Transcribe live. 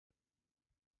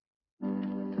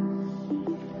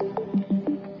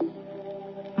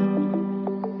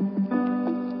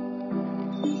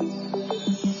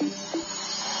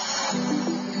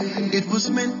was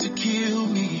meant to kill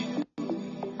me,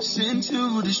 sent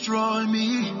to destroy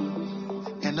me.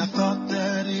 And I thought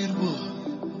that it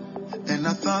would, and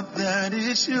I thought that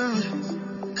it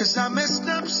should. Cause I messed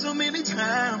up so many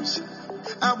times.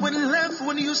 I went left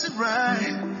when you said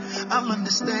right. I'll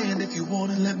understand if you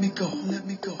wanna let me go, let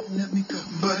me go, let me go.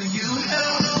 But you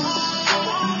held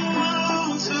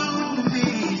on to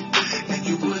me, and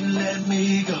you wouldn't let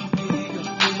me go.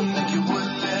 And you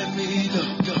wouldn't let me go.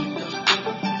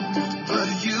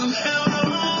 But you held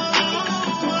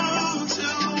on to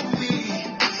me,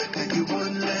 and you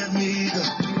wouldn't let me go.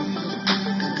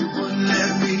 You wouldn't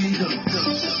let me go.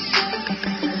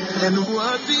 And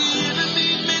what the enemy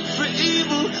meant for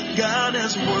evil, God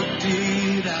has worked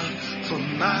it out for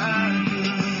my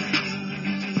good.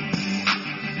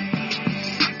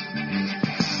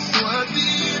 What the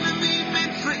enemy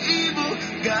meant for evil,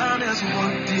 God has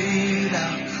worked it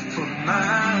out for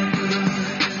my good.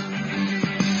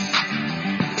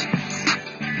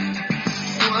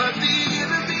 What the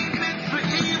enemy meant for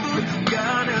evil,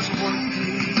 God has worked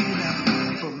it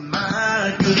out for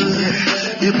my good.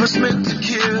 It was meant to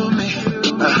kill me,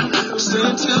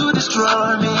 sent to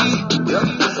destroy me,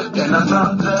 and I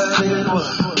thought that it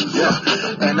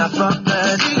would, and I thought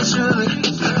that it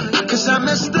should. Cause I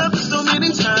messed up so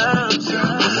many times.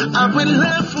 I went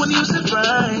left when you said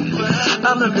right.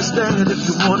 I'll understand if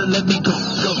you wanna let me go,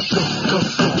 go, go, go,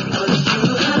 go.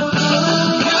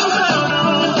 You held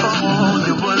on,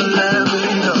 you wouldn't let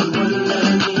me go.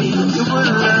 You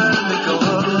wouldn't let me go.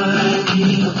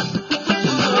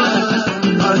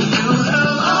 But you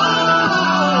held on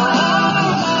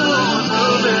to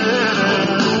me.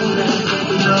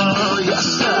 No, yes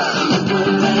sir.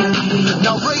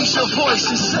 Now raise your voice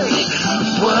and say,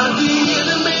 what the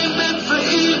enemy meant for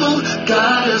evil,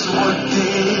 God has worked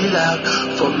it out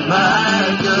for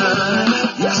my good.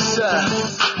 Yes sir.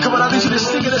 Come on, I need you to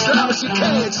sing it as loud as you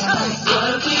can. Say,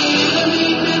 what the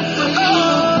enemy meant for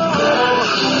evil,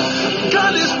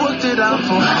 God has worked it out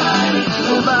for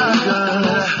my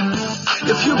good.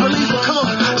 If you believe it, come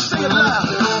on, sing it loud.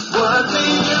 What the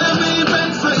enemy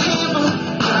meant for evil,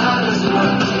 God has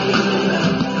worked it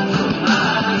out for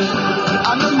my good.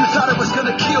 I know you thought it was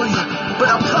gonna kill you, but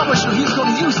I promise you He's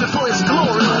gonna use it for His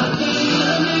glory. What the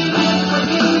enemy meant for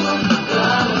evil,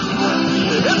 God has worked it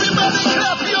out. Everybody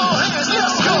clap your hands,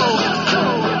 let's go.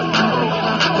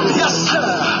 Yes sir.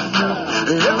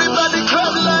 Everybody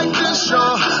clap like this,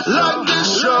 y'all, like this,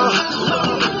 y'all.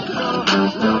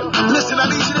 Listen, I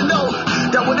need you to know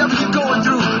that whatever you're going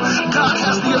through, God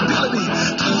has the ability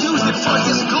to use it for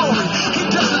His glory. He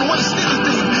doesn't waste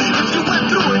anything. If you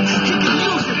went through it, He can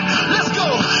use it. Let's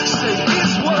go. Say,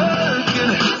 it's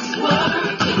working.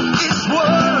 It's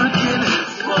working.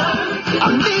 I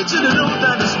need you to know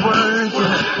that it's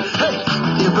working. Hey,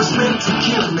 it was meant to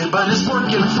kill me, but it's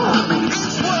working for me.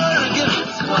 It's working.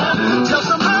 Tell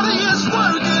somebody it's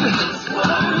working.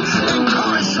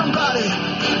 Encourage somebody.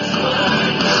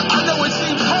 I know it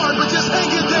seems hard, but just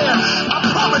hang in there. I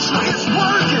promise you it's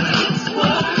working.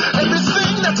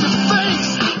 Everything that you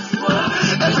face,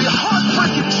 every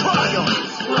heartbreaking trial,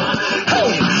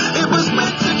 hey, it was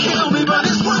meant to kill me, but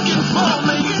it's working for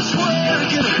me. It's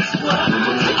working.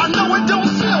 I know it don't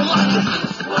feel like it.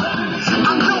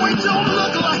 I know it don't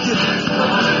look like it,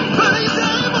 but He's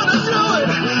able to do it.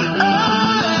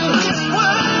 Hey, it's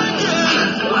working.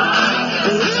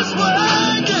 It's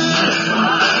working.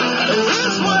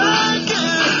 It's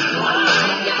working.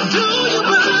 Do you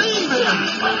believe it?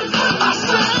 I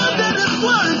said that it's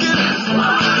working.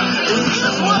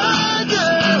 It's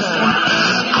working.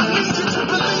 I need you to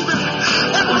believe it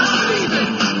and receive it,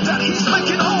 that He's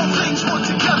making all things work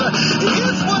together.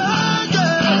 It's working.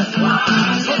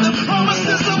 For the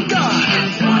promises of God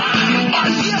are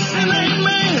yes and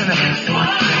amen.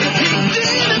 If He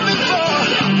did it before,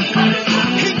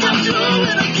 He can do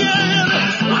it again.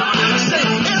 Say,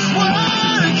 it's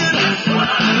working.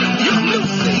 Your new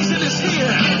season is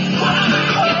here.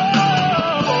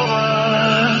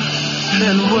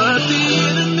 And what the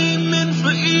enemy meant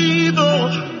for evil,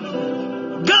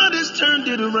 God has turned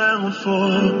it around for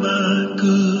my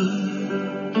good.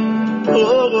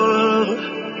 Oh,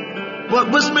 what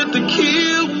was meant to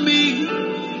kill me,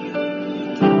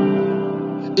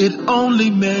 it only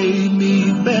made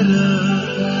me better.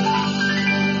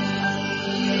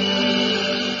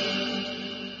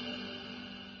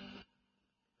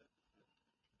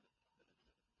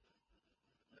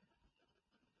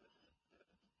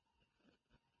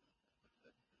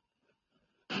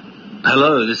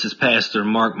 Hello, this is Pastor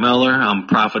Mark Miller. I'm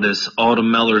Prophetess Autumn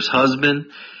Miller's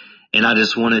husband, and I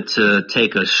just wanted to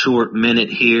take a short minute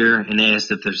here and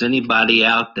ask if there's anybody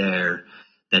out there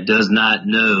that does not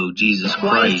know Jesus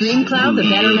Why is Christ Dream and Cloud who the he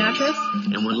better is, mattress?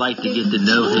 and would like to get to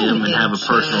know him and have a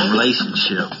personal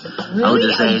relationship, I would Really?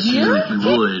 just ask you, if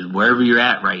you would, wherever you're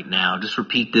at right now, just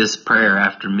repeat this prayer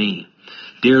after me.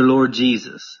 Dear Lord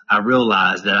Jesus, I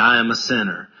realize that I am a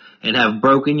sinner and have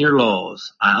broken your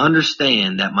laws. I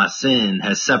understand that my sin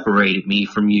has separated me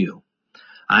from you.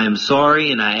 I am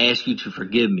sorry and I ask you to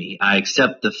forgive me. I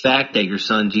accept the fact that your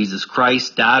son Jesus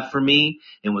Christ died for me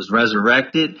and was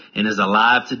resurrected and is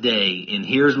alive today. And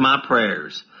here's my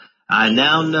prayers. I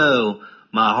now know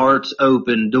my heart's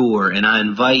open door and I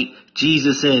invite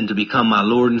Jesus in to become my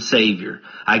Lord and Savior.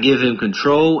 I give him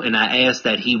control and I ask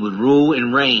that he would rule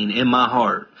and reign in my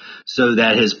heart so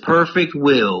that his perfect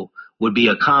will would be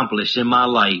accomplished in my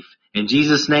life. In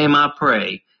Jesus' name I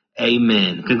pray.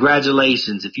 Amen.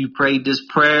 Congratulations. If you prayed this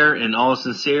prayer in all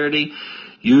sincerity,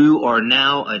 you are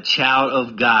now a child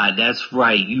of God. That's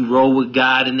right. You roll with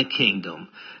God in the kingdom.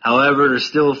 However, there's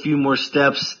still a few more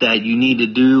steps that you need to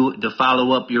do to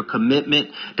follow up your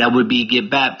commitment. That would be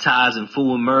get baptized in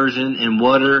full immersion in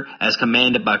water as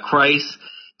commanded by Christ.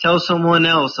 Tell someone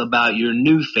else about your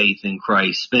new faith in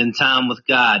Christ. Spend time with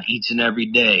God each and every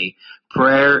day.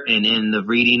 Prayer and in the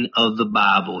reading of the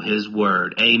Bible, his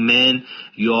word. Amen.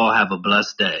 You all have a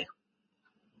blessed day.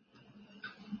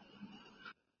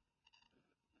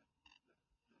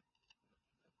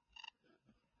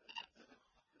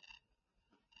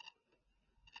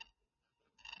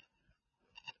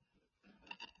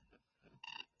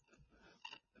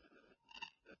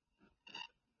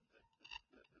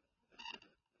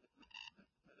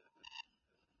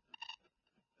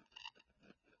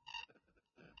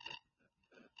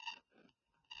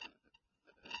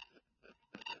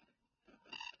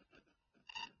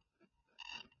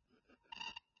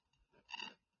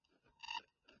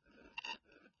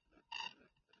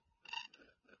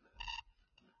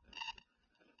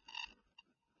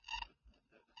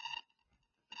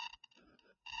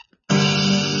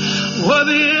 What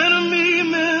the enemy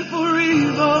meant for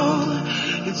evil,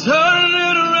 you turn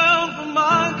it around for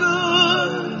my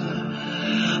good,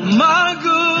 my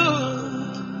good.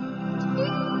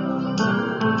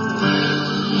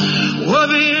 What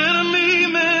the enemy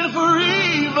meant for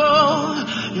evil,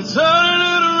 you turn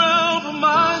it around for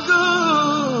my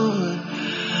good,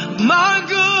 my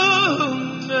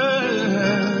goodness.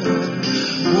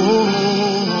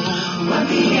 Oh. What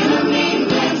the enemy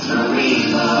meant for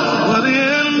evil, what the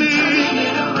enemy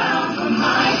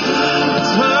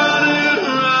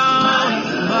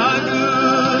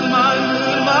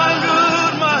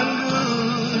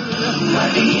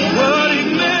what he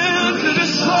meant to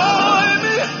destroy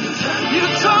me, you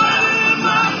turn it in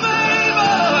my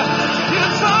favor. You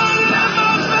turn it in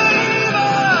my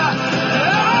favor.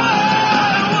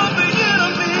 Yeah, what the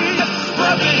enemy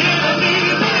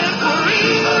meant for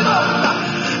evil,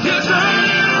 you turn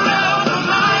it around for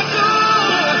my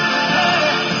good,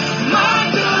 my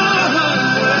good.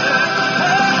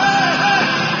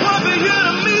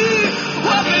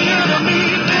 What the enemy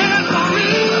meant for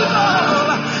evil,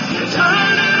 you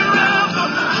turn it around for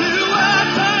you. I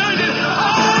turned it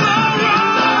all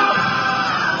around.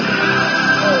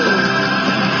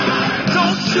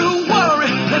 Don't you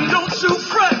worry and don't you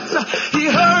fret. He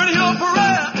heard your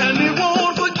prayer and he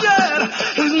won't forget.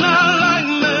 He's not like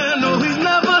man, no, he's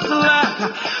never slack.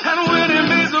 And when he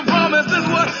makes a promise, that's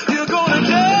what you're gonna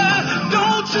get.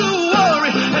 Don't you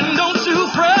worry and don't you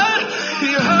fret.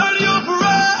 He heard your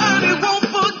prayer and he won't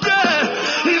forget.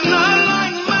 He's not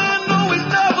like man, no, he's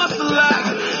never slack.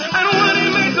 And when he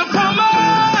makes a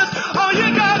promise, all you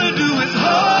gotta do is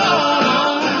hold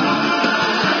on.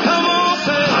 Come on,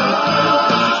 say,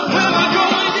 when the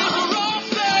going gets rough,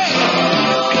 say,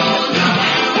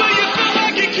 when you feel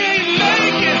like you can't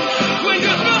make it, when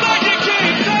you feel like you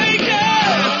can't take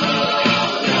it,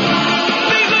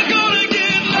 things are gonna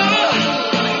get better.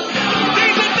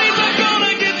 Things are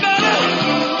gonna get better.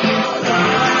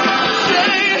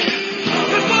 Say,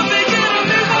 it's what the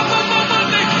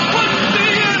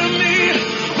enemy,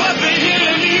 what the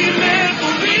enemy meant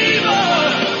for evil.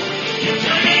 It's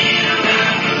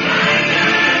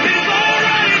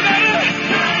already better.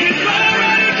 It's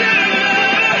already getting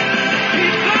better. He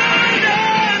turned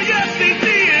it, yes he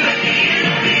did.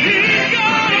 He's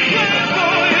got a plan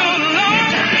for your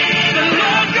life. The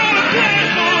Lord's got a plan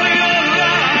for your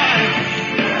life.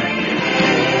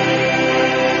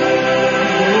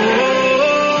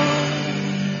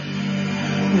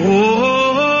 Oh, oh,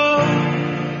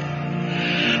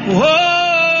 oh,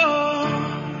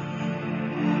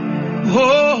 oh, oh,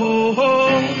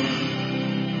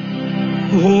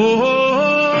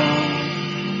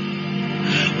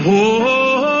 oh, oh,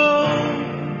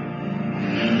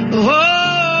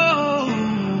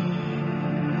 oh.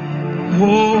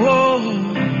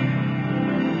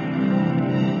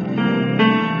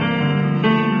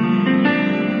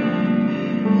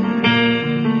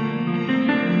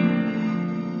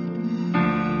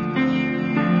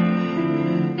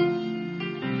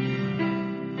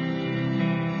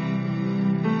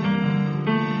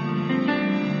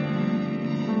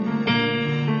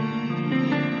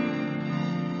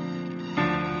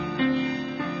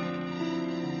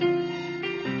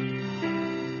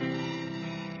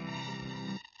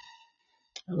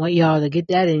 want y'all to get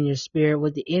that in your spirit.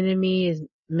 What the enemy is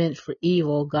meant for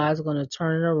evil, God's going to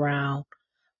turn it around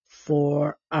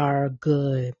for our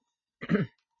good.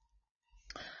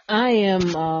 I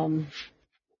am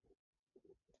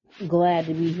glad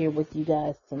to be here with you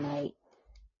guys tonight,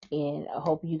 and I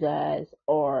hope you guys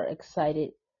are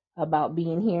excited about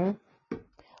being here,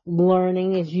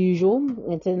 learning as usual.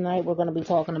 And tonight we're going to be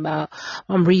talking about,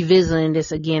 I'm revisiting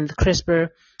this again, the CRISPR,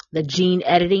 the gene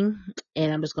editing,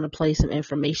 and I'm just going to play some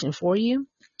information for you.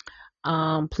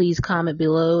 Please comment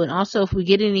below. And also, if we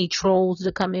get any trolls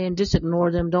that come in, just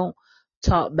ignore them. Don't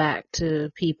talk back to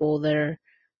people that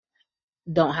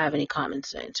don't have any common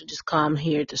sense. So just come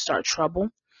here to start trouble.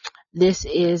 This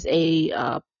is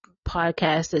a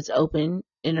podcast that's open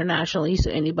internationally,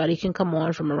 so anybody can come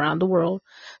on from around the world.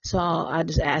 So I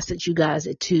just ask that you guys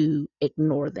to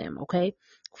ignore them, okay?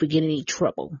 If we get any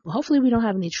trouble. Well, hopefully we don't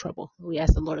have any trouble. We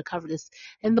ask the Lord to cover this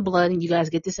in the blood, and you guys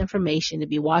get this information to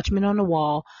be watchmen on the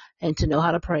wall and to know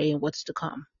how to pray and what's to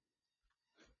come.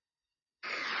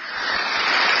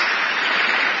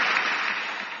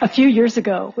 A few years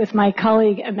ago, with my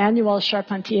colleague Emmanuel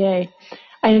Charpentier,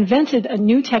 I invented a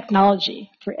new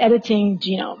technology for editing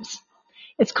genomes.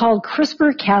 It's called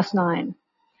CRISPR-Cas9.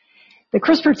 The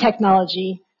CRISPR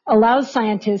technology allows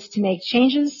scientists to make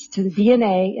changes to the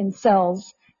DNA in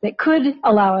cells that could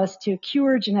allow us to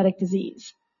cure genetic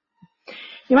disease.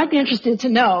 You might be interested to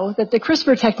know that the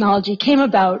CRISPR technology came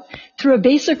about through a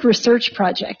basic research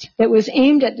project that was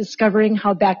aimed at discovering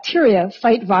how bacteria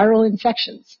fight viral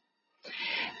infections.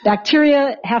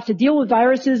 Bacteria have to deal with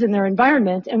viruses in their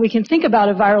environment, and we can think about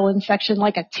a viral infection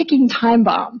like a ticking time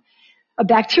bomb. A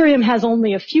bacterium has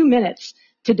only a few minutes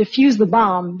to defuse the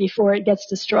bomb before it gets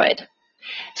destroyed.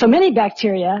 So many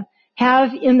bacteria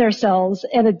have in their cells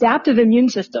an adaptive immune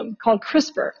system called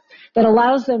CRISPR that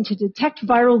allows them to detect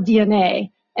viral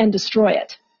DNA and destroy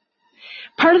it.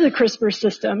 Part of the CRISPR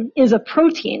system is a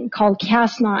protein called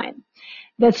Cas9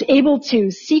 that's able to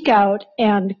seek out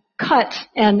and cut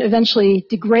and eventually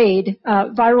degrade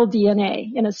viral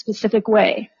DNA in a specific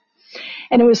way.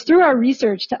 And it was through our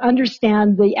research to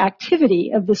understand the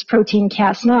activity of this protein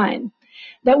Cas9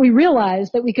 that we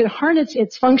realized that we could harness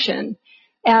its function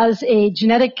as a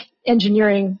genetic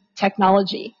engineering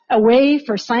technology, a way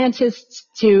for scientists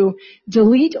to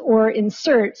delete or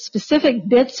insert specific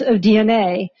bits of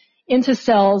DNA into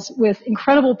cells with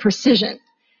incredible precision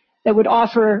that would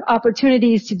offer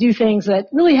opportunities to do things that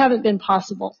really haven't been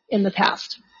possible in the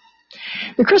past.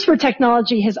 The CRISPR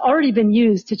technology has already been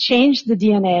used to change the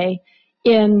DNA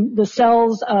in the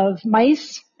cells of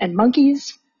mice and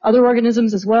monkeys, other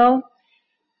organisms as well.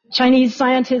 Chinese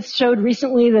scientists showed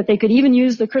recently that they could even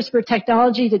use the CRISPR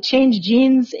technology to change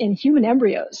genes in human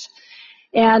embryos.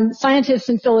 And scientists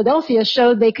in Philadelphia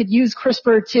showed they could use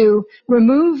CRISPR to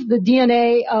remove the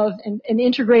DNA of an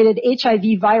integrated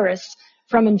HIV virus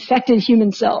from infected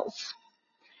human cells.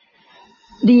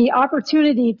 The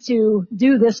opportunity to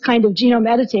do this kind of genome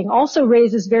editing also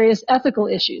raises various ethical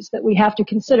issues that we have to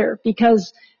consider,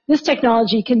 because this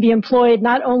technology can be employed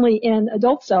not only in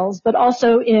adult cells, but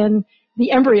also in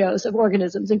the embryos of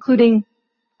organisms, including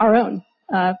our own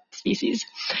species.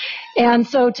 And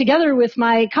so together with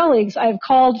my colleagues, I've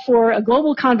called for a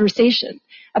global conversation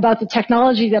about the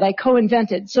technology that I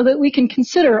co-invented so that we can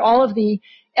consider all of the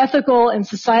ethical and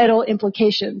societal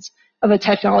implications of a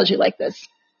technology like this.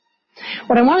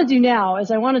 What I want to do now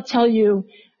is I want to tell you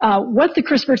what the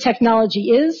CRISPR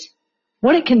technology is,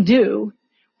 what it can do,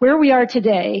 where we are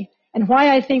today, and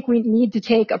why I think we need to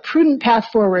take a prudent path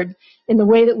forward in the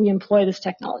way that we employ this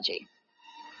technology.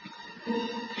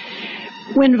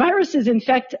 When viruses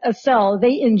infect a cell,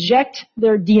 they inject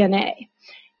their DNA.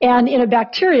 And in a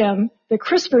bacterium, the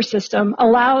CRISPR system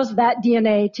allows that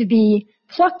DNA to be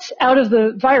plucked out of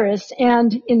the virus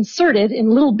and inserted in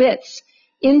little bits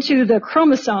into the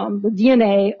chromosome, the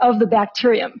DNA of the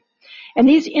bacterium. And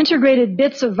these integrated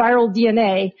bits of viral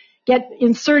DNA get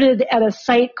inserted at a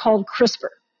site called CRISPR.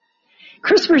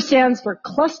 CRISPR stands for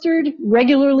Clustered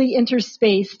Regularly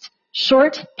Interspaced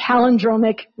Short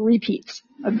Palindromic Repeats.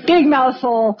 A big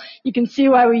mouthful. You can see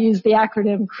why we use the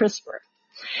acronym CRISPR.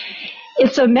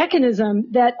 It's a mechanism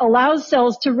that allows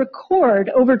cells to record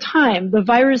over time the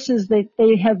viruses that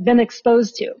they have been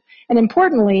exposed to. And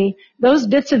importantly, those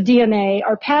bits of DNA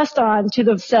are passed on to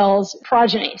the cell's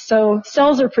progeny. So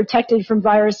cells are protected from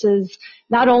viruses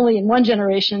not only in one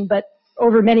generation, but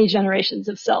over many generations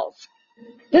of cells.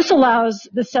 This allows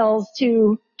the cells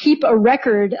to keep a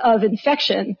record of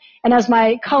infection. And as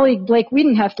my colleague Blake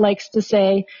Wiedenheft likes to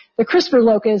say, the CRISPR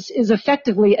locus is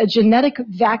effectively a genetic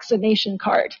vaccination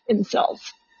card in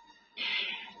cells.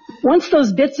 Once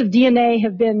those bits of DNA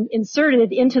have been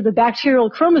inserted into the bacterial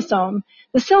chromosome,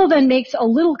 The cell then makes a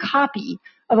little copy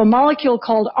of a molecule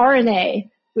called RNA,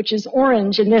 which is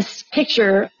orange in this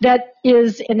picture, that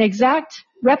is an exact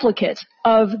replicate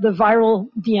of the viral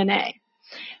DNA.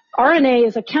 RNA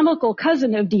is a chemical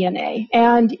cousin of DNA,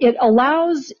 and it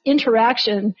allows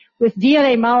interaction with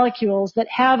DNA molecules that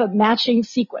have a matching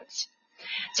sequence.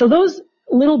 So those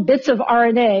little bits of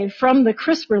RNA from the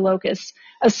CRISPR locus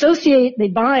they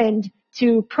bind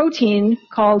to protein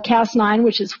called Cas9,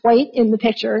 which is white in the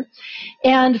picture,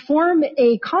 and form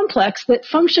a complex that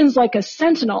functions like a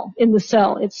sentinel in the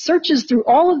cell. It searches through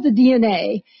all of the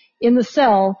DNA in the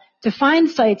cell to find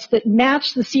sites that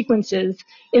match the sequences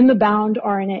in the bound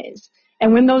RNAs.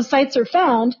 And when those sites are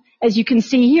found, as you can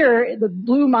see here, the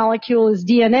blue molecule is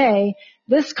DNA.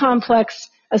 This complex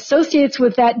associates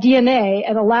with that DNA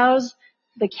and allows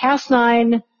the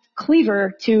Cas9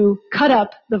 cleaver to cut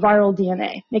up the viral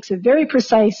DNA. Makes a very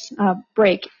precise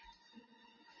break.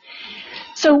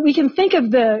 So we can think of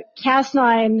the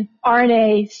Cas9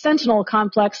 RNA sentinel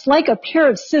complex like a pair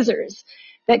of scissors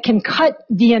that can cut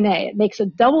DNA. It makes a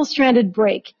double-stranded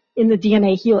break in the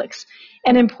DNA helix.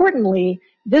 And importantly,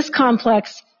 this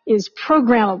complex is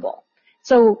programmable.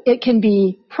 So it can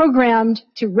be programmed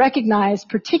to recognize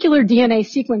particular DNA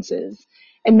sequences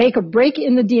and make a break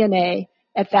in the DNA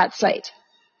at that site.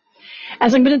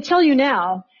 As I'm going to tell you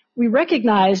now, we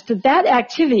recognize that that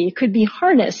activity could be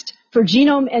harnessed for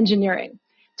genome engineering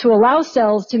to allow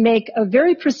cells to make a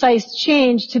very precise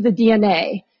change to the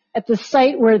DNA at the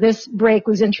site where this break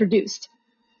was introduced.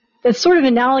 That's sort of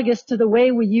analogous to the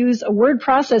way we use a word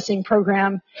processing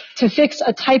program to fix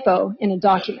a typo in a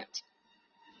document.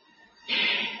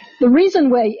 The reason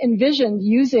we envisioned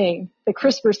using the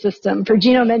CRISPR system for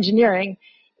genome engineering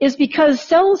is because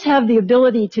cells have the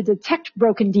ability to detect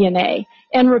broken DNA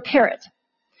and repair it.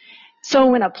 So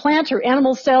when a plant or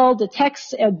animal cell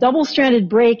detects a double-stranded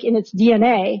break in its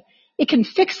DNA, it can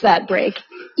fix that break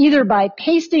either by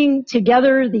pasting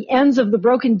together the ends of the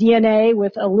broken DNA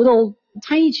with a little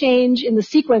tiny change in the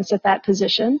sequence at that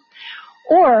position,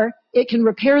 or it can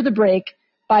repair the break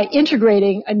by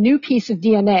integrating a new piece of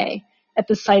DNA at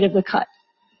the site of the cut.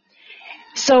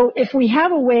 So if we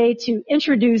have a way to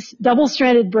introduce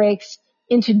double-stranded breaks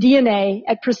into DNA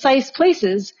at precise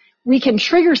places, we can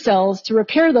trigger cells to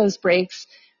repair those breaks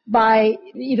by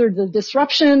either the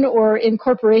disruption or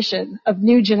incorporation of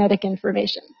new genetic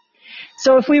information.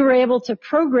 So if we were able to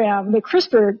program the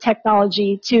CRISPR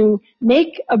technology to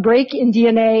make a break in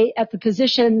DNA at the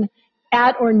position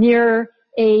at or near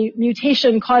a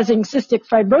mutation causing cystic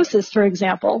fibrosis, for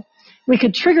example, we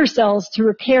could trigger cells to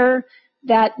repair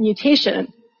that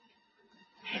mutation.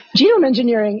 Genome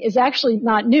engineering is actually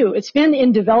not new. It's been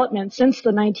in development since the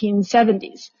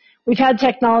 1970s. We've had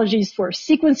technologies for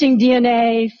sequencing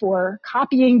DNA, for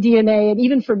copying DNA, and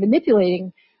even for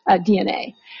manipulating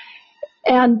DNA.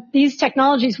 And these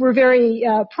technologies were very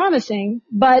promising,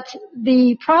 but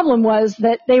the problem was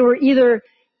that they were either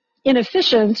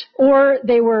inefficient or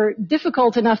they were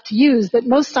difficult enough to use that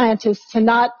most scientists had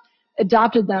not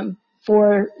adopted them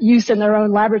for use in their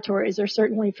own laboratories, or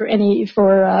certainly for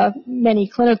many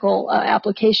clinical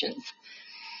applications.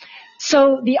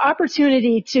 So the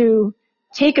opportunity to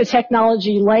take a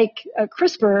technology like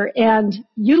CRISPR and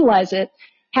utilize it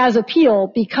has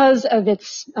appeal because of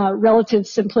its relative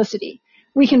simplicity.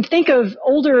 We can think of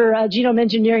older genome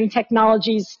engineering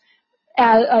technologies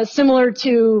as similar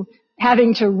to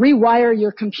having to rewire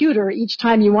your computer each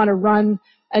time you want to run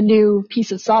a new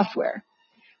piece of software.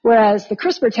 Whereas the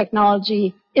CRISPR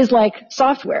technology is like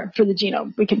software for the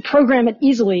genome. We can program it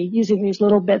easily using these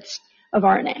little bits of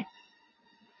RNA.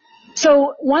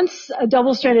 So once a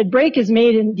double-stranded break is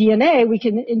made in DNA, we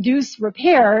can induce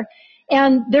repair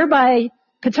and thereby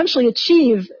potentially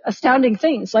achieve astounding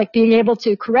things like being able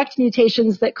to correct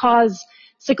mutations that cause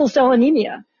sickle cell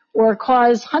anemia or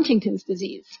cause Huntington's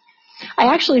disease.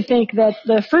 I actually think that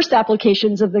the first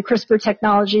applications of the CRISPR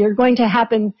technology are going to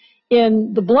happen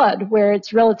in the blood, where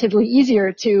it's relatively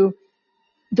easier to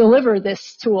deliver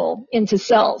this tool into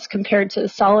cells compared to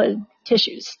solid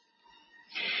tissues.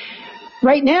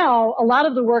 Right now, a lot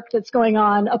of the work that's going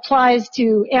on applies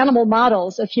to animal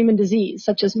models of human disease,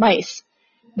 such as mice.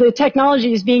 The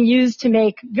technology is being used to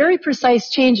make very precise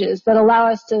changes that allow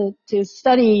us to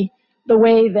study the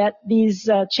way that these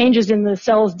changes in the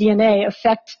cell's DNA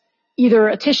affect either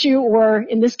a tissue or,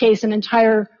 in this case, an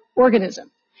entire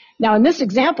organism. Now, in this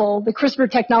example, the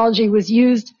CRISPR technology was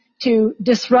used to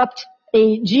disrupt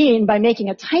a gene by making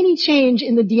a tiny change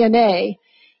in the DNA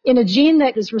in a gene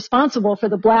that is responsible for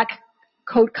the black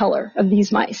coat color of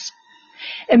these mice.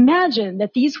 Imagine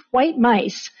that these white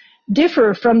mice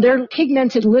differ from their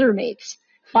pigmented littermates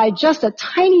by just a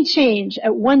tiny change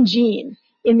at one gene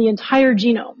in the entire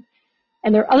genome.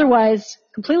 And they're otherwise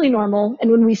completely normal. And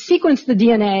when we sequence the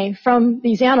DNA from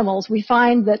these animals, we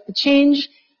find that the change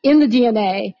in the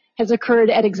DNA has occurred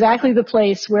at exactly the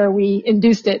place where we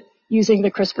induced it using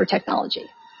the CRISPR technology.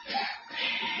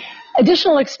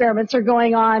 Additional experiments are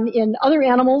going on in other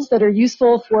animals that are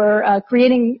useful for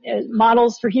creating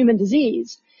models for human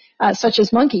disease, such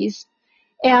as monkeys.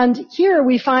 And here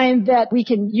we find that we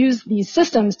can use these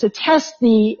systems to test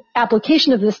the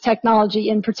application of this technology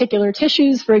in particular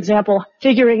tissues. For example,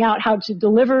 figuring out how to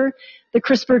deliver the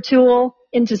CRISPR tool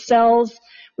into cells.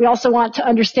 We also want to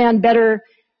understand better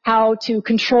how to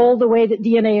control the way that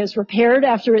DNA is repaired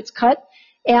after it's cut,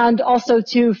 and also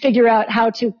to figure out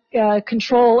how to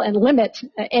control and limit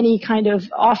any kind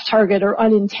of off-target or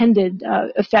unintended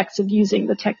effects of using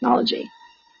the technology.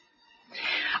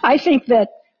 I think that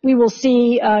we will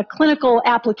see clinical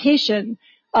application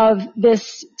of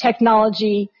this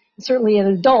technology, certainly in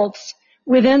adults,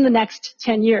 within the next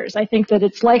 10 years. I think that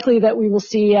it's likely that we will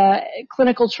see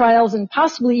clinical trials and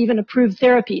possibly even approved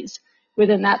therapies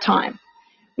within that time,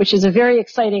 which is a very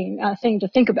exciting thing to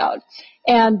think about.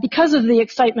 And because of the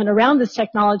excitement around this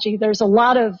technology, there's a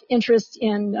lot of interest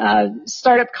in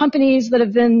startup companies that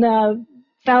have been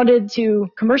founded to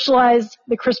commercialize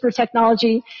the CRISPR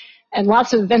technology, and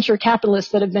lots of venture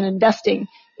capitalists that have been investing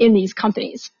in these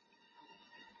companies.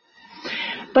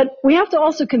 But we have to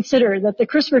also consider that the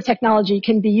CRISPR technology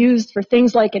can be used for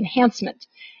things like enhancement.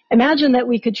 Imagine that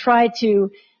we could try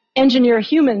to engineer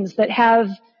humans that have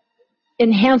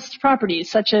enhanced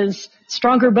properties, such as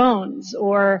stronger bones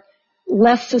or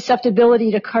less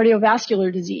susceptibility to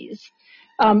cardiovascular disease,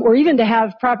 or even to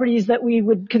have properties that we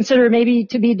would consider maybe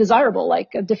to be desirable, like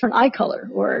a different eye color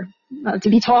or to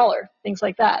be taller, things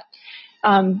like that.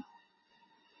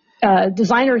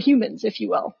 Designer humans, if you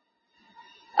will.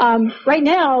 Right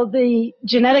now, the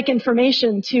genetic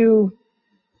information to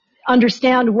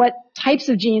understand what types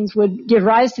of genes would give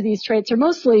rise to these traits are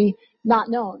mostly not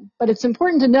known. But it's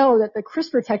important to know that the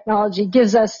CRISPR technology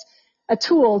gives us a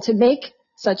tool to make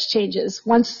such changes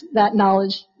once that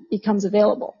knowledge becomes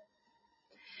available.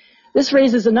 This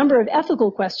raises a number of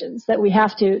ethical questions that we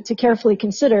have to carefully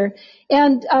consider.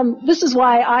 And this is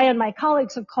why I and my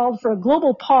colleagues have called for a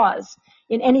global pause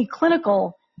in any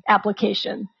clinical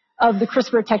application of the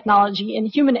CRISPR technology in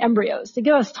human embryos to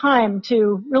give us time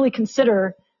to really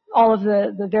consider all of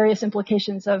the various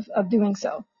implications of doing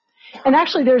so. And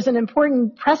actually, there's an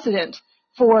important precedent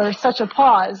for such a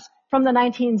pause from the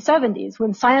 1970s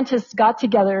when scientists got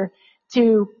together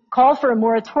to call for a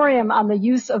moratorium on the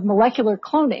use of molecular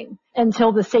cloning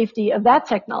until the safety of that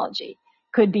technology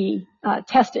could be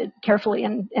tested carefully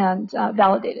and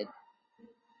validated.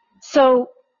 So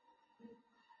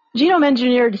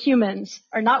genome-engineered humans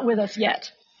are not with us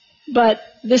yet, but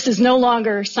this is no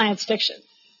longer science fiction.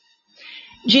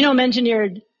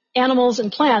 Genome-engineered animals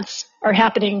and plants are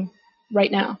happening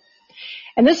right now.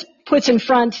 And this puts in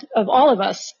front of all of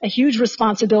us a huge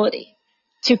responsibility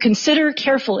to consider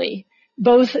carefully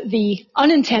both the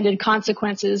unintended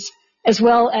consequences as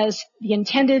well as the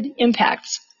intended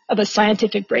impacts of a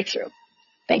scientific breakthrough.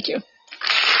 Thank you.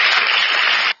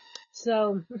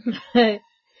 So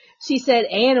she said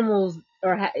animals,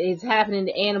 or it's happening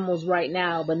to animals right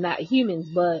now, but not humans.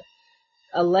 But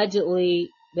allegedly,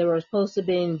 they were supposed to have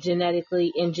been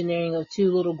genetically engineering of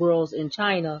 2 little girls in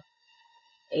China,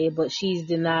 but she's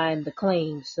denying the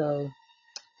claim. So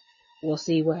we'll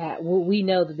see what happens. We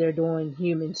know that they're doing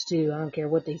humans too. I don't care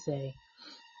what they say.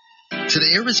 To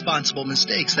the irresponsible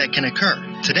mistakes that can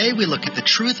occur. Today we look at the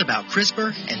truth about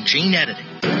CRISPR and gene editing.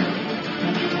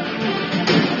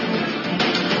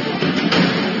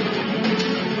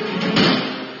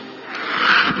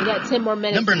 We got 10 more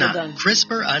minutes. Number 9,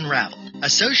 CRISPR Unraveled.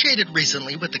 Associated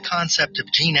recently with the concept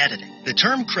of gene editing, the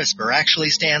term CRISPR actually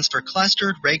stands for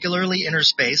Clustered Regularly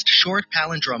Interspaced Short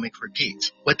Palindromic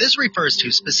Repeats. What this refers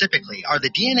to specifically are the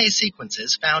DNA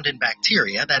sequences found in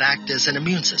bacteria that act as an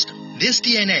immune system. This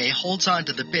DNA holds on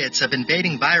to the bits of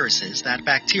invading viruses that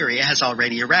bacteria has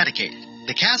already eradicated.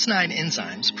 The Cas9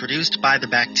 enzymes produced by the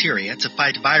bacteria to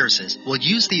fight viruses will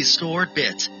use these stored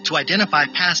bits to identify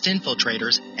past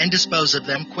infiltrators and dispose of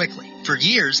them quickly. For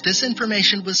years, this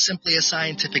information was simply a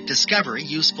scientific discovery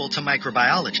useful to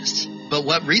microbiologists. But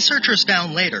what researchers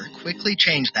found later quickly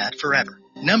changed that forever.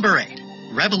 Number 8,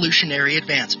 revolutionary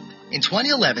advancement. In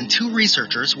 2011, 2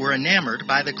 researchers were enamored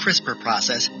by the CRISPR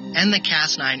process and the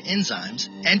Cas9 enzymes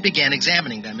and began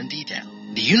examining them in detail.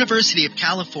 The University of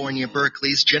California,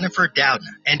 Berkeley's Jennifer Doudna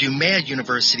and Umeå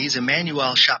University's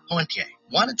Emmanuel Charpentier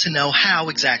wanted to know how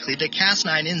exactly the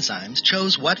Cas9 enzymes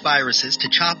chose what viruses to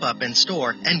chop up and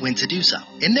store and when to do so.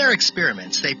 In their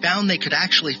experiments, they found they could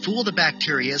actually fool the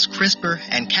bacteria's CRISPR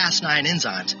and Cas9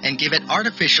 enzymes and give it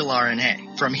artificial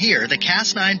RNA. From here, the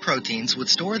Cas9 proteins would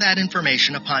store that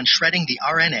information upon shredding the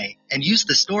RNA and use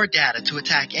the stored data to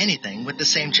attack anything with the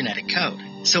same genetic code.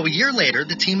 So a year later,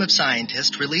 the team of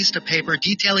scientists released a paper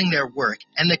detailing their work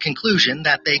and the conclusion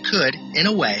that they could, in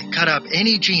a way, cut up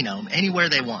any genome anywhere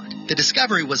they want. The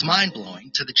discovery was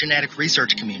mind-blowing to the genetic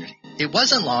research community. It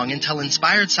wasn't long until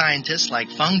inspired scientists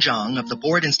like Feng Zhang of the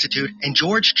Board Institute and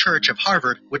George Church of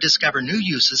Harvard would discover new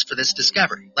uses for this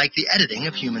discovery, like the editing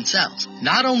of human cells.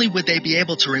 Not only would they be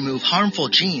able to remove harmful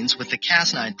genes with the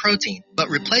Cas9 protein, but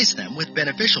replace them with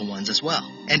beneficial ones as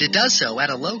well. And it does so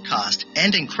at a low cost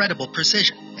and incredible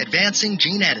precision, advancing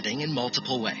gene editing in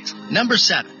multiple ways. Number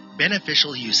 7.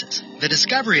 Beneficial uses. The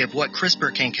discovery of what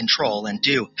CRISPR can control and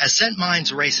do has sent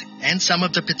minds racing, and some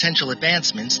of the potential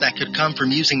advancements that could come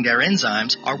from using their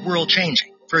enzymes are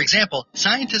world-changing. For example,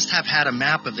 scientists have had a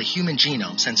map of the human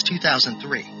genome since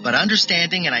 2003, but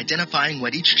understanding and identifying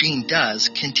what each gene does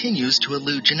continues to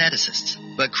elude geneticists.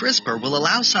 But CRISPR will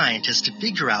allow scientists to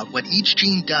figure out what each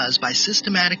gene does by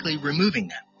systematically removing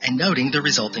them and noting the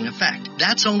resulting effect.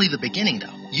 That's only the beginning,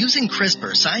 though. Using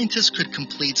CRISPR, scientists could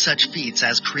complete such feats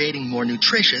as creating more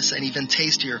nutritious and even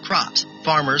tastier crops.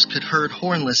 Farmers could herd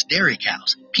hornless dairy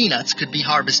cows. Peanuts could be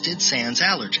harvested sans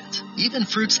allergens. Even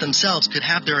fruits themselves could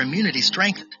have their immunity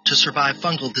strengthened to survive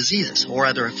fungal diseases or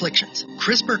other afflictions.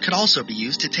 CRISPR could also be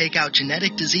used to take out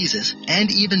genetic diseases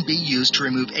and even be used to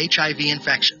remove HIV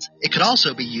infections. It could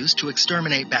also be used to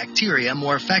exterminate bacteria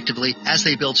more effectively as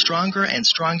they build stronger and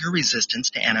stronger resistance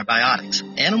to antibiotics.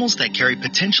 Animals that carry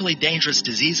potentially dangerous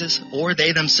diseases or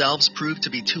they themselves prove to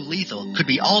be too lethal could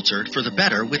be altered for the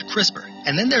better with CRISPR.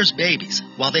 And then there's babies.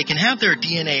 While they can have their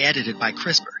DNA edited by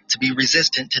CRISPR to be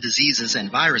resistant to diseases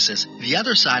and viruses, the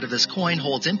other side of this coin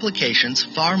holds implications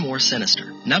far more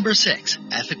sinister. Number 6.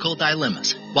 Ethical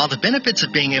dilemmas. While the benefits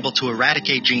of being able to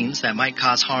eradicate genes that might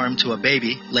cause harm to a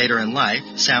baby later in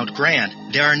life sound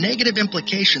grand, there are negative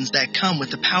implications that come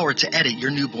with the power to edit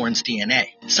your newborn's DNA.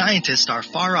 Scientists are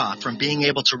far off from being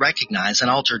able to recognize and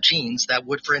alter genes that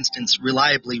would, for instance,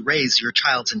 reliably raise your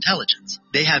child's intelligence.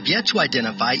 They have yet to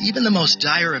identify even the most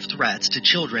dire of threats to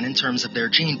children in terms of their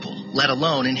gene pool, let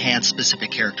alone enhance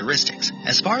specific characteristics.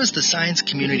 As far as the science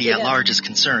community at large is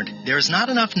concerned, there is not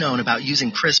enough known about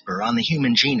using CRISPR on the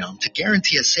human genome to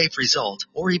guarantee a safe result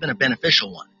or even a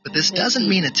beneficial one. But this doesn't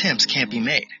mean attempts can't be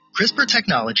made. CRISPR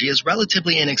technology is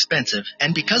relatively inexpensive,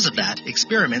 and because of that,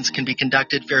 experiments can be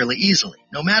conducted fairly easily,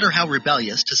 no matter how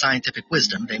rebellious to scientific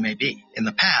wisdom they may be. In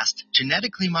the past,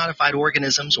 genetically modified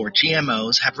organisms or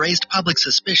GMOs have raised public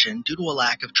suspicion due to a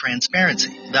lack of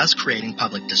transparency, thus creating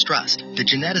public distrust. The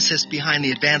geneticists behind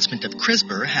the advancement of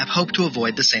CRISPR have hoped to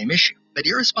avoid the same issue. But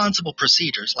irresponsible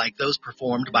procedures like those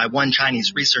performed by one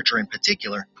Chinese researcher in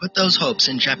particular put those hopes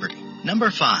in jeopardy. Number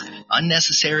 5.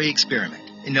 Unnecessary experiment.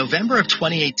 In November of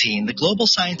 2018, the global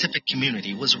scientific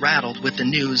community was rattled with the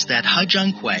news that He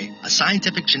Jiankui, a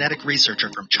scientific genetic researcher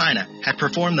from China, had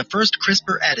performed the first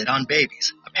CRISPR edit on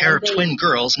babies, a pair of twin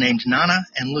girls named Nana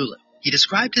and Lulu. He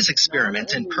described his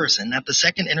experiment in person at the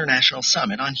Second International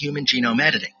Summit on Human Genome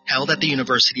Editing, held at the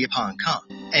University of Hong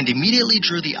Kong, and immediately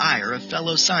drew the ire of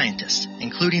fellow scientists,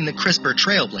 including the CRISPR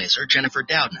trailblazer Jennifer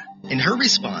Doudna. In her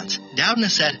response, Doudna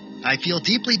said, "I feel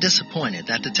deeply disappointed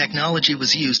that the technology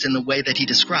was used in the way that he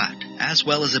described, as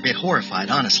well as a bit horrified,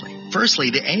 honestly.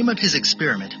 Firstly, the aim of his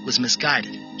experiment was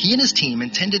misguided. He and his team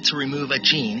intended to remove a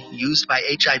gene used by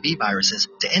HIV viruses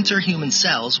to enter human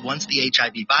cells once the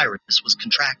HIV virus was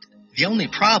contracted. The only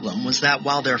problem was that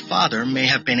while their father may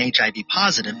have been HIV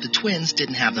positive, the twins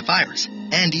didn't have the virus.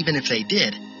 And even if they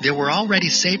did, there were already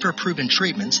safer proven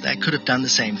treatments that could have done the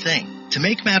same thing. To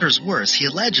make matters worse, he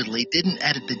allegedly didn't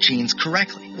edit the genes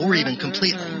correctly, or even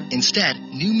completely. Instead,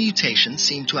 new mutations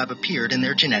seem to have appeared in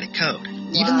their genetic code.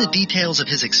 Even the details of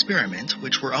his experiment,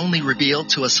 which were only revealed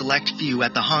to a select few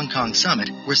at the Hong Kong summit,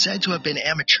 were said to have been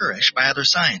amateurish by other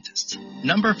scientists.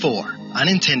 Number 4.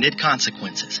 Unintended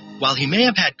consequences. While he may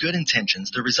have had good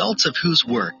intentions, the results of whose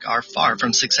work are far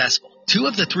from successful. 2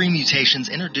 of the 3 mutations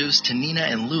introduced to Nina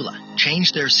and Lula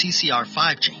changed their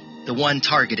CCR5 gene, the one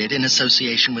targeted in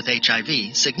association with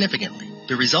HIV, significantly.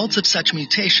 The results of such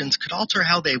mutations could alter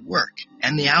how they work,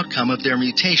 and the outcome of their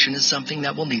mutation is something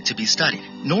that will need to be studied.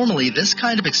 Normally, this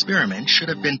kind of experiment should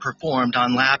have been performed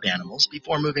on lab animals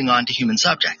before moving on to human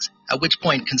subjects, at which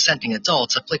point consenting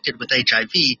adults afflicted with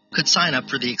HIV could sign up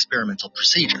for the experimental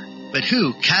procedure. But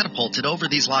WHO catapulted over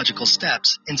these logical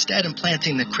steps, instead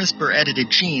implanting the CRISPR-edited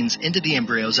genes into the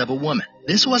embryos of a woman.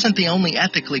 This wasn't the only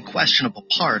ethically questionable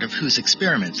part of WHO's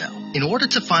experiment, though. In order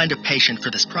to find a patient for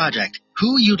this project,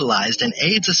 WHO utilized an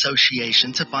AIDS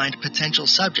association to find potential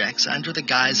subjects under the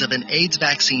guise of an AIDS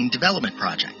vaccine development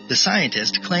project. The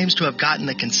scientist claims to have gotten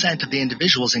the consent of the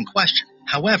individuals in question.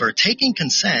 However, taking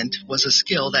consent was a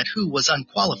skill that WHO was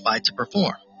unqualified to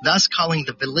perform, thus calling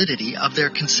the validity of their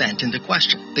consent into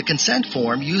question. The consent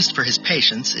form used for his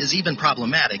patients is even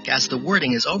problematic, as the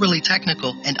wording is overly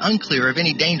technical and unclear of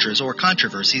any dangers or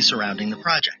controversies surrounding the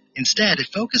project. Instead, it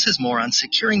focuses more on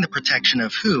securing the protection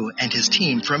of WHO and his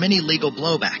team from any legal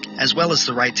blowback, as well as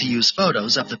the right to use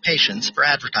photos of the patients for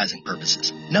advertising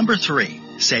purposes. Number 3.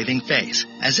 Saving face.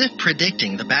 As if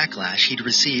predicting the backlash he'd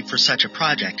receive for such a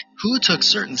project, WHO took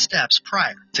certain steps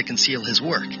prior to conceal his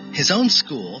work. His own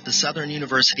school, the Southern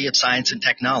University of Science and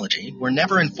Technology, were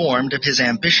never informed of his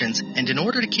ambitions, and in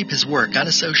order to keep his work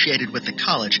unassociated with the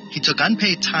college, he took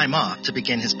unpaid time off to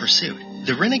begin his pursuit.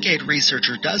 The renegade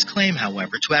researcher does claim,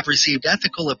 however, to have received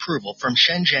ethical approval from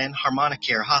Shenzhen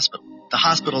Harmonicare Hospital. The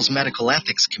hospital's medical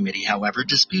ethics committee, however,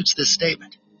 disputes this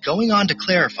statement, going on to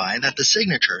clarify that the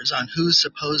signatures on WHO's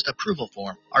supposed approval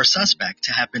form are suspect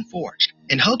to have been forged.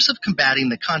 In hopes of combating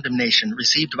the condemnation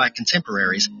received by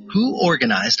contemporaries, WHO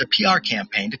organized a PR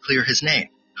campaign to clear his name.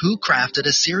 WHO crafted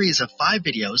a series of 5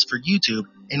 videos for YouTube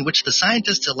in which the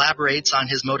scientist elaborates on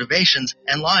his motivations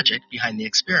and logic behind the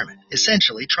experiment,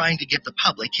 essentially trying to give the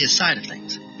public his side of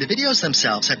things. The videos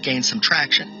themselves have gained some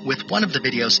traction, with one of the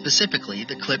videos specifically,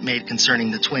 the clip made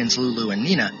concerning the twins Lulu and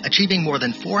Nina, achieving more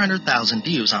than 400,000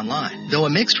 views online, though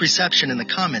a mixed reception in the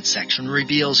comments section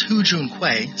reveals Hu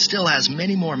Junquei still has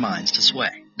many more minds to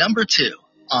sway. Number 2.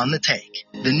 On the take.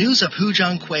 The news of Hu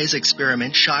Junquei's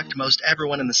experiment shocked most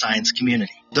everyone in the science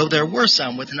community, though there were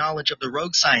some with knowledge of the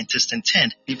rogue scientist's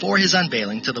intent before his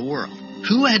unveiling to the world.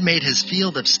 Hu had made his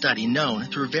field of study known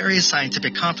through various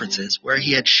scientific conferences where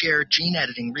he had shared gene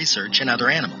editing research in other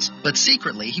animals, but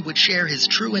secretly he would share his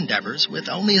true endeavors with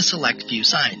only a select few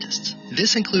scientists.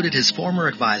 This included his former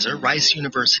advisor, Rice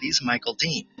University's Michael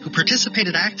Dean, who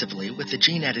participated actively with the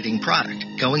gene editing product,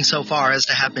 going so far as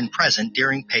to have been present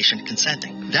during patient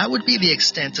consenting. That would be the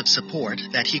extent of support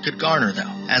that he could garner,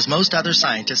 though, as most other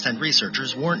scientists and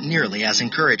researchers weren't nearly as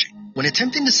encouraging. When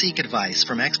attempting to seek advice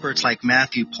from experts like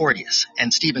Matthew Porteous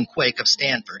and Stephen Quake of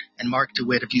Stanford and Mark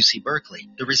DeWitt of UC Berkeley,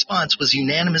 the response was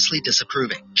unanimously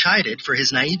disapproving. Chided for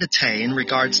his naivete in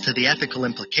regards to the ethical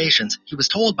implications, he was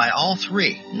told by all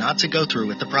 3 not to go through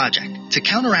with the project. To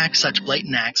counteract such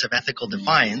blatant acts of ethical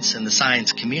defiance in the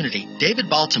science community, David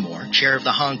Baltimore, chair of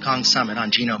the Hong Kong Summit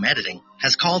on Genome Editing,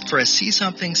 has called for a see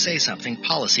something, say something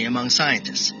policy among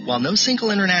scientists. While no single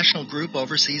international group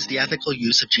oversees the ethical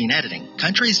use of gene editing,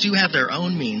 countries do have their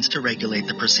own means to regulate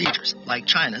the procedures, like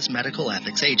China's Medical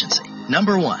Ethics Agency.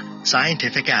 Number 1.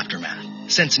 Scientific aftermath.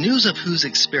 Since news of WHO's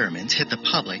experiment hit the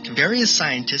public, various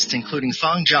scientists, including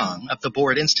Fang Zhang of the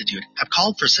Board Institute, have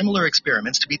called for similar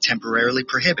experiments to be temporarily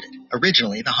prohibited.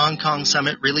 Originally, the Hong Kong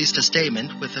Summit released a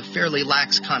statement with a fairly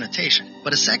lax connotation,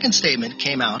 but a second statement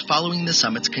came out following the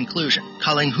summit's conclusion,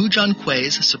 calling Hu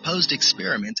Junquei's supposed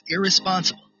experiment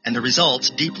irresponsible and the results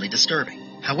deeply disturbing.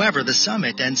 However, the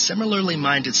summit and similarly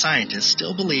minded scientists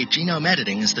still believe genome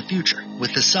editing is the future,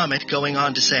 with the summit going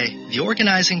on to say, the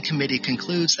organizing committee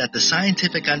concludes that the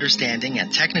scientific understanding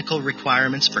and technical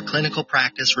requirements for clinical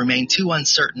practice remain too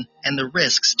uncertain and the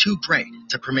risks too great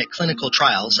to permit clinical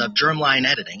trials of germline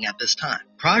editing at this time.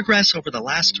 Progress over the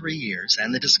last 3 years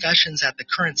and the discussions at the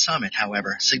current summit,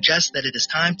 however, suggest that it is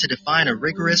time to define a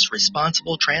rigorous,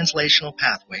 responsible translational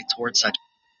pathway towards such.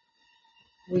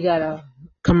 We got a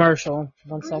commercial.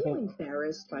 1 second. Are you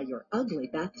embarrassed by your ugly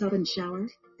bathtub and shower?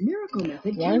 Miracle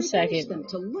Method 1 can second. finish them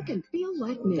to look and feel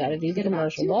like new. Gotta do the In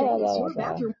about commercial. 2 Blah, blah, days, blah, your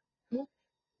blah,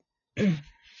 bathroom.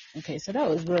 Okay, so that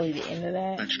was really the end of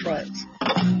that. But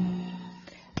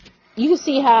you can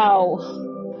see how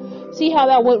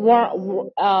that went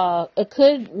wrong. It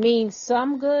could mean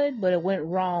some good, but it went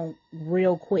wrong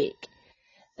real quick.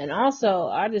 And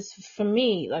also, for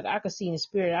me, like I could see in the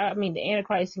spirit, I mean, the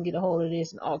Antichrist can get a hold of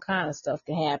this and all kind of stuff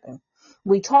can happen.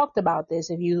 We talked about this.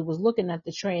 If you was looking at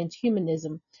the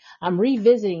transhumanism, I'm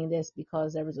revisiting this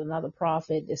because there was another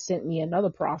prophet that sent me another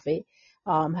prophet,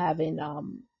 having,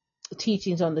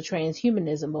 teachings on the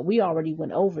transhumanism, but we already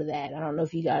went over that. I don't know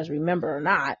if you guys remember or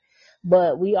not,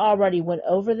 but we already went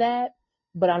over that.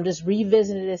 But I'm just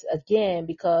revisiting this again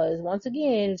because once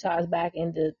again, it ties back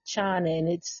into China and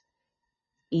its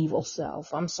evil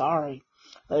self. I'm sorry.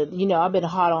 I've been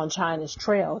hot on China's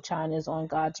trail. China's on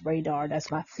God's radar. That's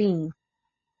my theme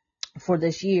for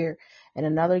this year.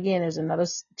 And there's another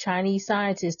Chinese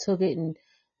scientist took it and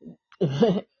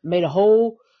made a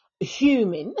whole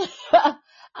human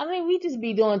I mean, we just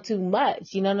be doing too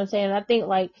much. You know what I'm saying? I think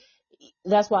like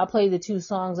that's why I played the two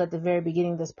songs at the very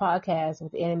beginning of this podcast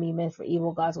with the enemy meant for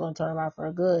evil, God's going to turn around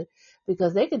for good,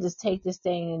 because they could just take this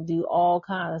thing and do all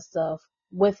kind of stuff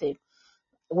with it,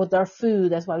 with our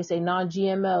food. That's why we say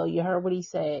non-GMO. You heard what he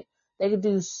said. They could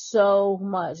do so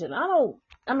much. And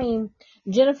I mean,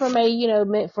 Jennifer May,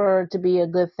 meant for it to be a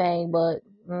good thing, but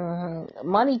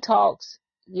money talks.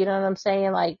 You know what I'm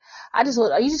saying? Like,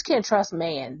 you just can't trust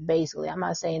man, basically. I'm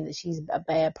not saying that she's a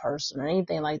bad person or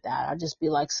anything like that. I'll just be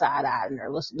like side-eyeing her,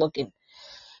 looking,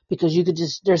 because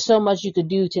there's so much you could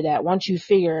do to that once you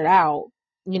figure it out.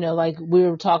 Like we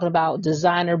were talking about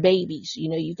designer babies.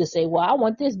 You could say, well, I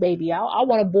want this baby. I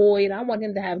want a boy and I want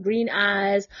him to have green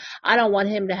eyes. I don't want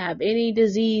him to have any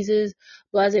diseases,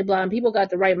 blah, blah, blah. And people got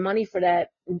the right money for that.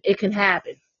 It can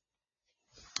happen.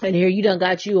 And here you done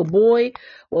got you a boy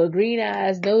with green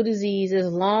eyes, no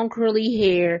diseases, long curly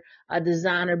hair, a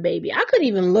designer baby. I couldn't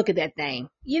even look at that thing.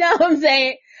 You know what I'm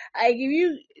saying? Like, if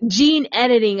you gene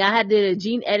editing, I did a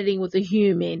gene editing with a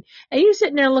human, and you're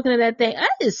sitting there looking at that thing.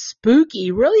 That is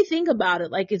spooky. Really think about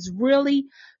it. Like, it's really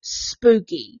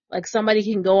spooky. Like, somebody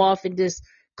can go off and just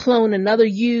clone another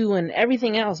you and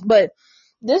everything else. But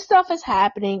this stuff is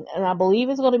happening, and I believe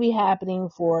it's going to be happening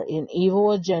for an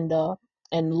evil agenda.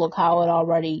 And look how it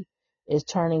already is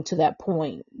turning to that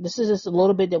point. This is just a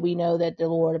little bit that we know that the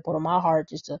Lord had put on my heart,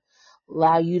 just to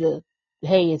allow you to,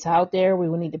 hey, it's out there. We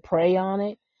will need to pray on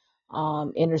it,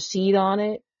 intercede on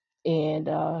it, and,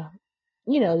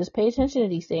 just pay attention to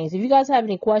these things. If you guys have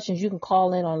any questions, you can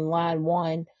call in on line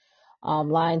 1.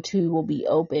 Line 2 will be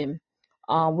open.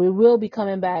 We will be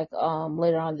coming back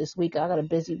later on this week. I got a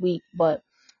busy week, but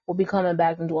we'll be coming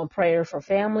back and doing prayer for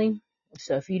family.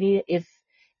 So if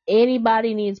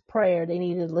anybody needs prayer, they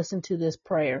need to listen to this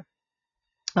prayer.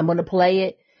 I'm going to play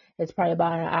it. It's probably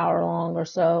about an hour long or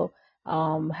so.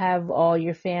 Have all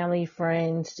your family,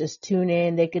 friends, just tune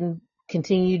in. They can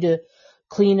continue to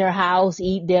clean their house,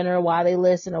 eat dinner while they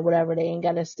listen or whatever. They ain't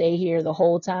got to stay here the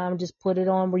whole time. Just put it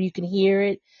on where you can hear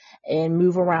it and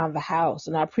move around the house.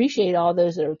 And I appreciate all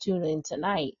those that are tuning in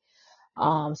tonight.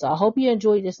 So I hope you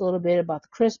enjoyed this little bit about the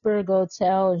CRISPR. Go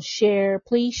tell and share.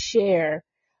 Please share.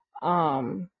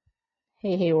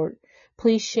 Hey Hayward,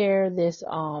 please share this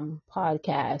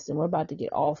podcast, and we're about to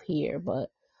get off here, but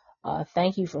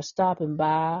thank you for stopping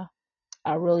by.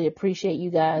 I really appreciate you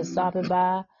guys stopping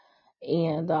by,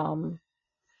 and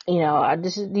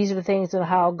these are the things of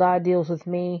how God deals with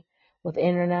me with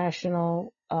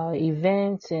international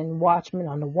events and Watchmen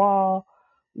on the Wall,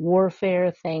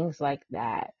 warfare, things like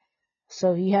that.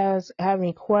 So if you guys have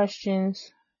any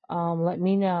questions, let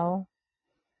me know.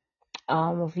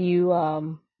 If you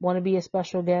want to be a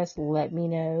special guest, let me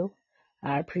know.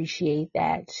 I appreciate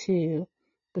that too.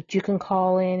 But you can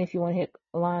call in if you want to hit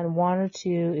line 1 or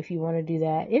 2 if you want to do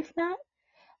that. If not,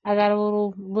 I got a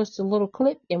little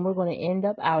clip, and we're going to end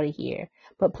up out of here.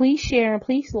 But please share and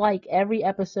please like every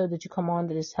episode that you come on.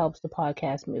 That this helps the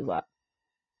podcast move up.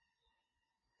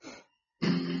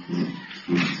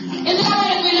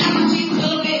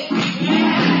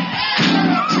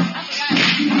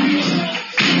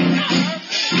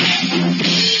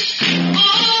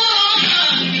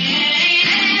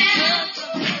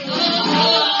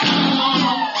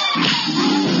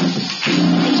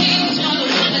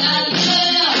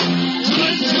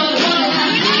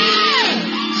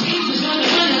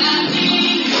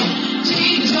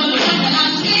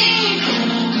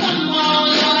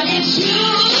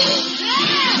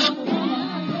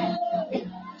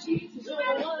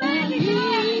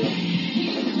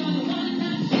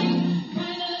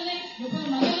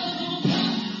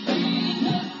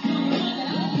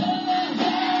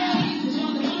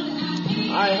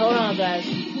 Alright, hold on, guys.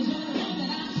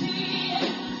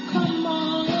 Come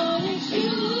on, it's you.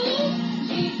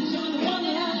 Jesus, you're the one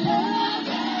that I love.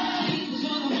 Jesus,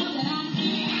 you're the one that I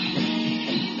need.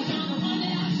 Jesus, you're the one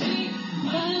that I see.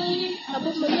 Finally, I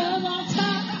put my love on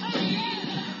top.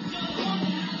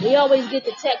 We always get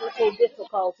the technical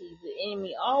difficulties. The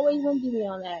enemy always gonna get me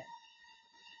on that.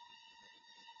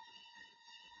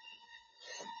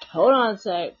 Hold on a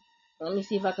sec. Let me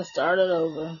see if I can start it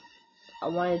over. I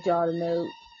wanted y'all to know.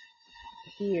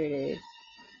 Here it is.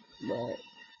 But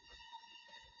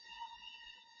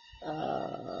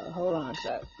hold on a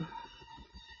sec.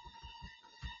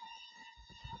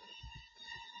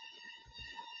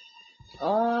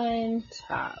 On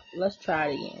top. Let's try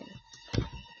it again.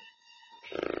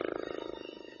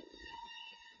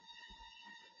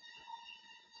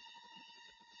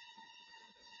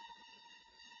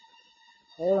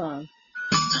 Hold on.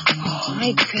 Oh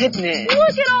my goodness.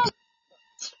 Look at all.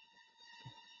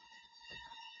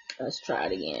 Let's try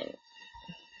it again.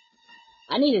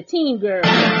 I need a teen girl.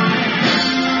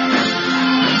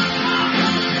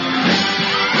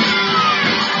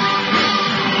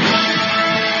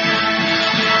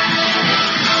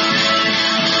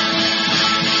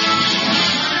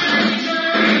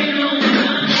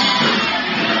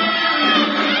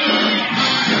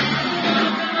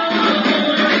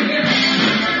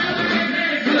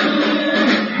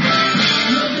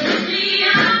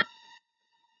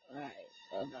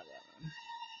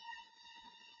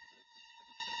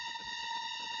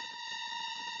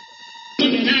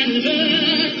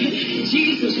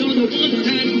 Jesus, you're the one that I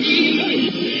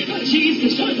need.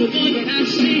 Jesus, you're the one that I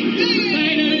see.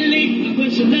 Finally, I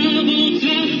put your love on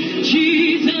top.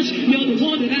 Jesus, you're the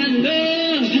one that I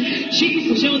love.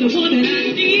 Jesus, you're the one that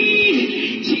I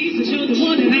need. Jesus, you're the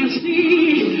one that I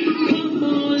see. Come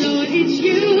on, Lord, it's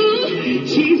you.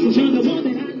 Jesus, you're the one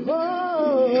that I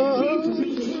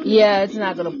love. Yeah, it's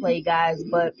not gonna play, guys,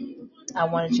 but I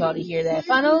wanted y'all to hear that.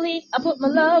 Finally, I put my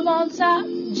love on top.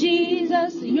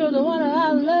 Jesus, you're the one that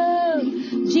I love.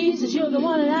 Jesus, you're the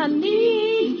one that I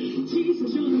need.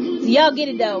 So y'all get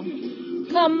it though.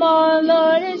 Come on,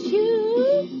 Lord, it's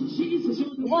you.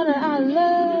 The one that I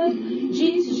love.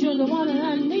 Jesus, you're the one that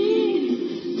I need.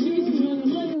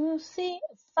 See,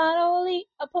 finally,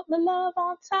 I put my love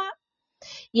on top.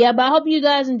 Yeah, but I hope you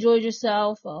guys enjoyed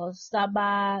yourself. Stop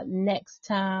by next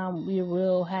time. We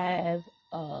will have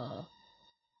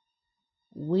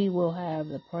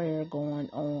the prayer going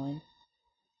on,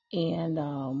 and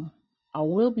I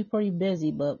will be pretty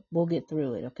busy, but we'll get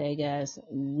through it. Okay, guys,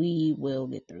 we will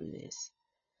get through this.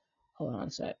 Hold on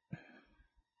a sec.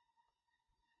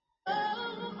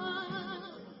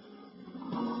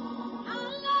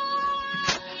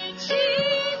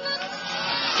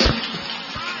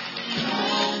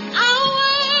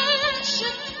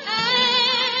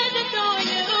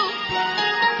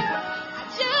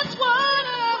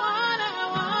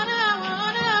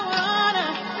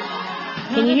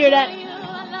 Can you hear that?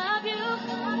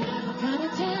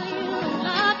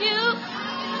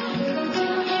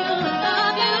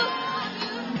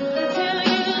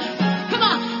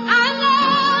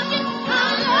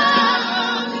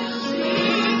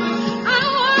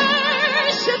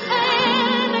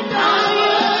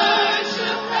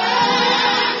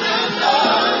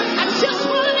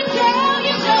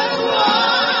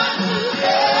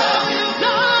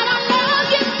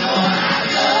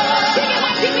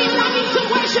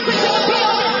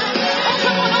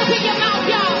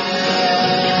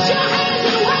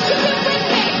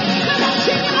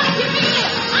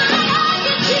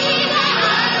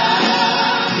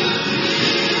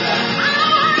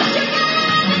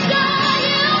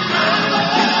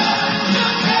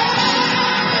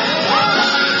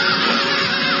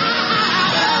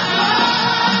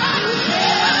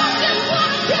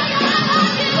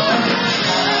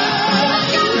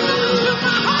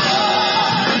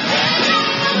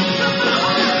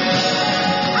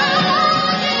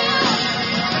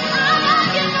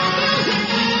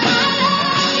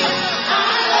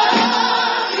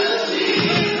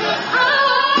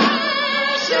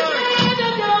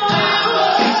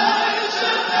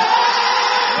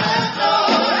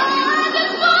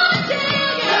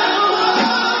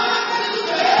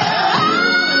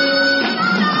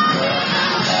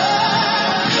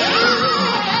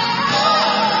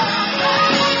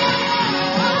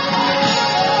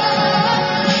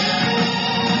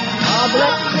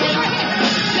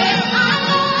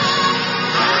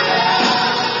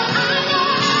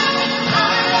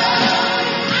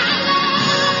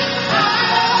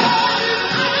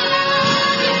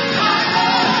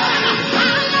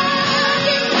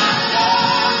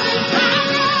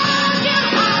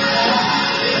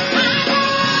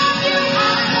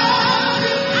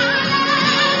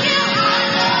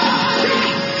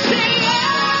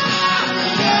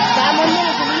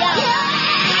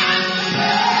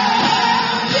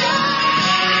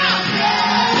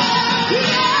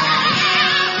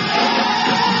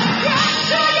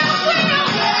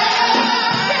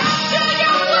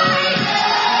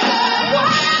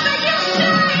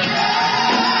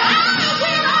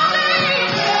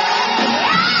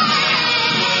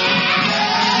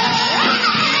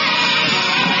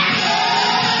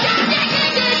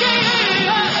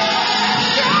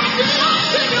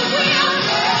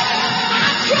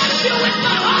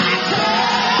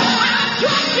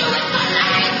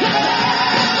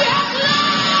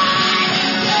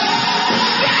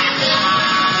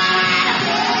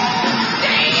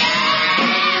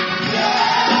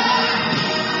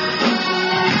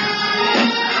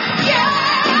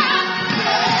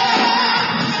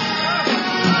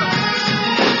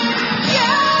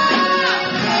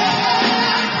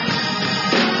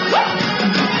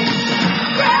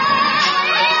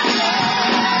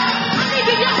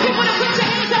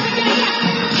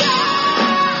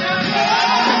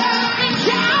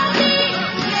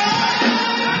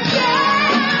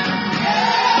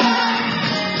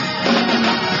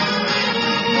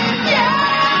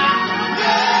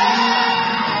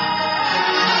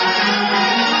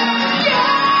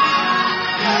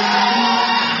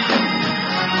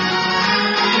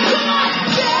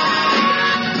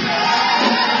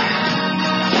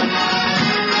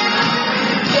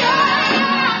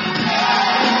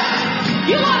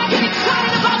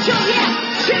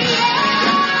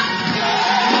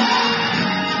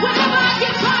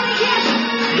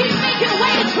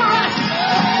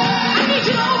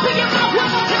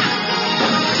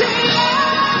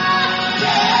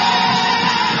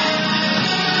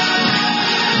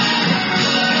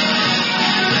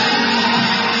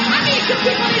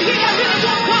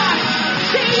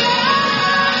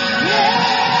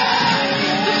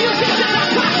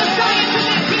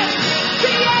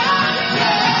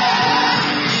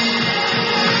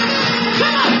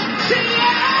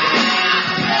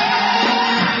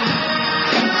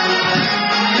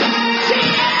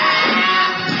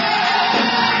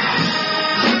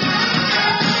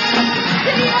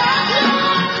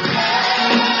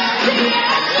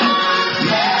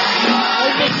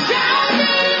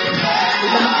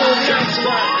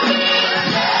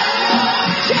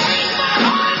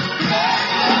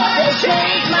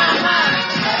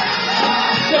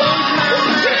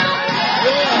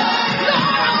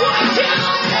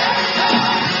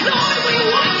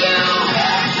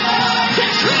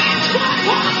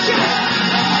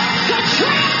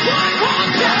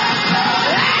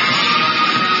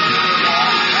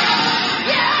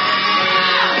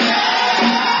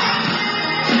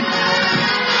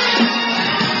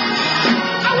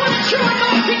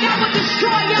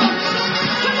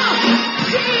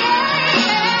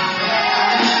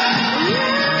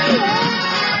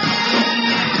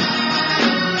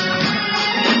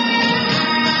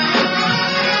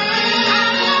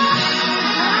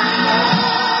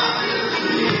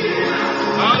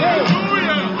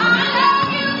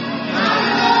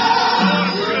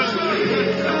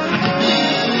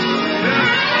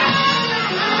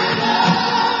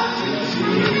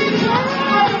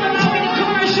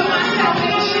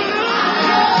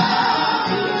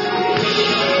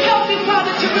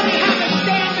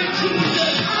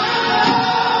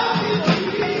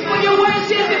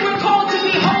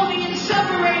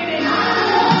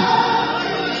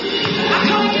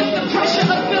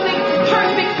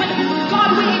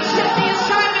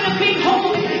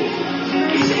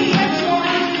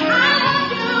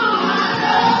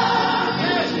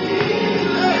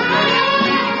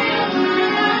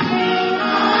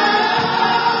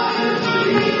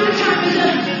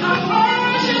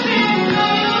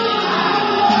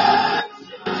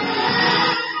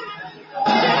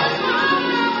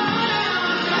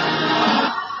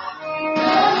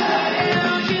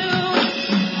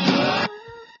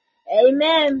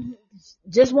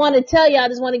 just want to tell y'all, I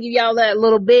just want to give y'all that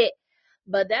little bit.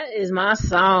 But that is my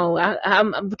song.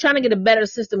 I'm trying to get a better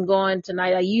system going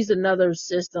tonight. I used another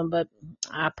system, but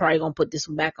I probably gonna put this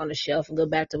one back on the shelf and go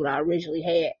back to what I originally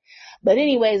had. But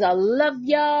anyways, I love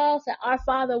y'all. Say, Our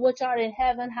Father, which art in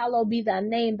heaven, hallowed be thy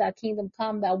name. Thy kingdom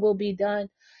come, thy will be done.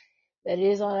 That it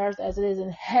is on earth as it is in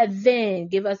heaven.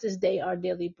 Give us this day our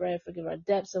daily bread. Forgive our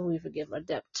debts, and we forgive our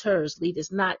debtors. Lead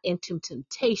us not into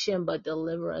temptation, but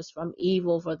deliver us from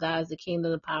evil. For thine is the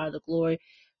kingdom, the power, the glory,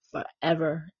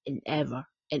 forever and ever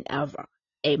and ever.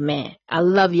 Amen. I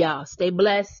love y'all. Stay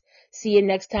blessed. See you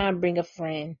next time. Bring a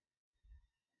friend.